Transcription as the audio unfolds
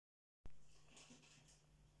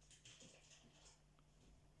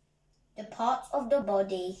The parts of the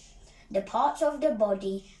body. The parts of the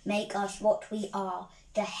body make us what we are.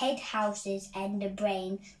 The head houses and the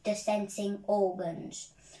brain, the sensing organs.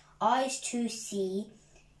 Eyes to see,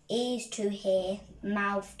 ears to hear,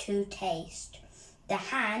 mouth to taste. The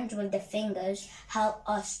hands with the fingers help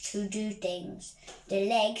us to do things. The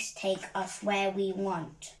legs take us where we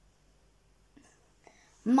want.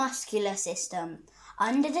 Muscular system.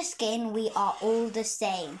 Under the skin, we are all the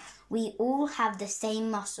same. We all have the same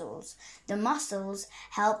muscles. The muscles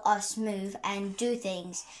help us move and do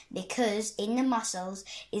things because in the muscles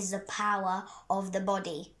is the power of the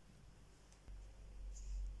body.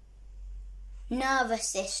 Nervous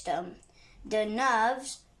system. The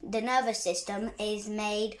nervous system is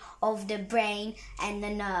made of the brain and the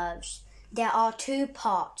nerves. There are two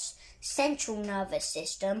parts. Central nervous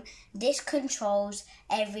system. This controls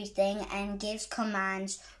everything and gives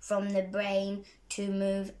commands from the brain to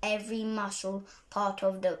move every muscle part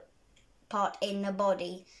in the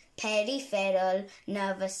body. Peripheral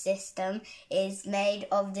nervous system is made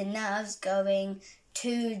of the nerves going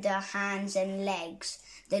to the hands and legs.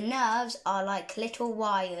 The nerves are like little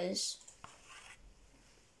wires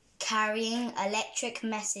carrying electric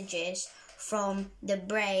messages from the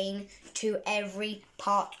brain to every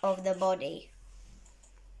part of the body.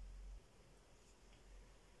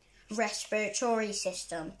 Respiratory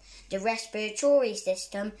system. The respiratory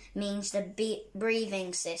system means the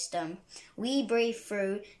breathing system. We breathe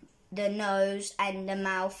through the nose and the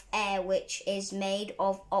mouth air, which is made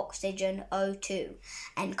of oxygen, O2,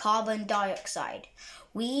 and carbon dioxide.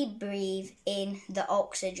 We breathe in the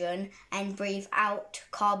oxygen and breathe out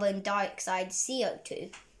carbon dioxide,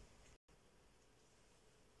 CO2.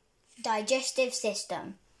 Digestive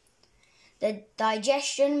system. The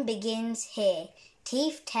digestion begins here.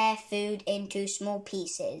 Teeth tear food into small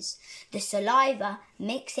pieces. The saliva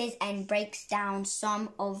mixes and breaks down some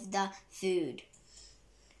of the food.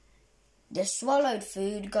 The swallowed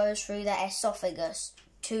food goes through the esophagus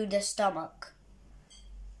to the stomach.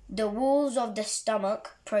 The walls of the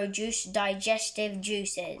stomach produce digestive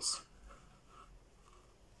juices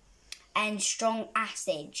and strong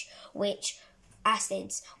acids which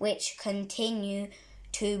continue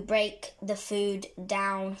to break the food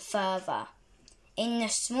down further. In the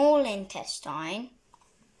small intestine,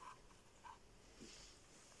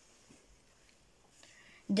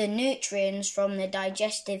 the nutrients from the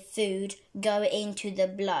digestive food go into the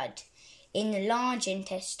blood. In the large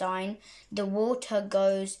intestine, the water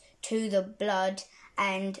goes to the blood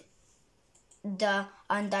and the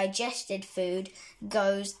undigested food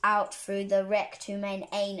goes out through the rectum and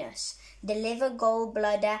anus. The liver,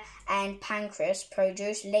 gallbladder and pancreas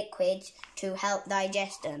produce liquids to help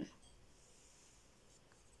digestion.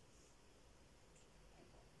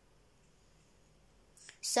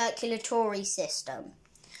 Circulatory system.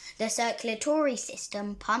 The circulatory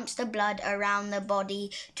system pumps the blood around the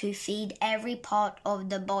body to feed every part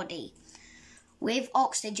of the body with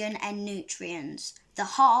oxygen and nutrients. The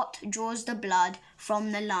heart draws the blood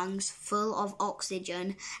from the lungs full of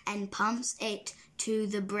oxygen and pumps it to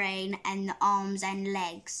the brain and the arms and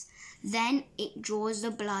legs. Then it draws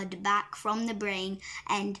the blood back from the brain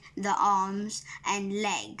and the arms and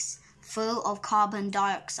legs full of carbon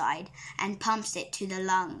dioxide and pumps it to the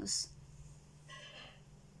lungs.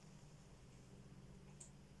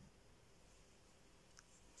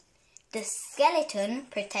 The skeleton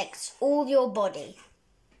protects all your body.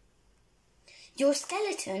 Your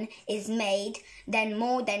skeleton is made than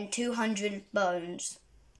more than 200 bones.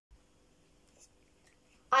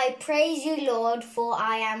 I praise you, Lord, for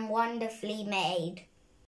I am wonderfully made.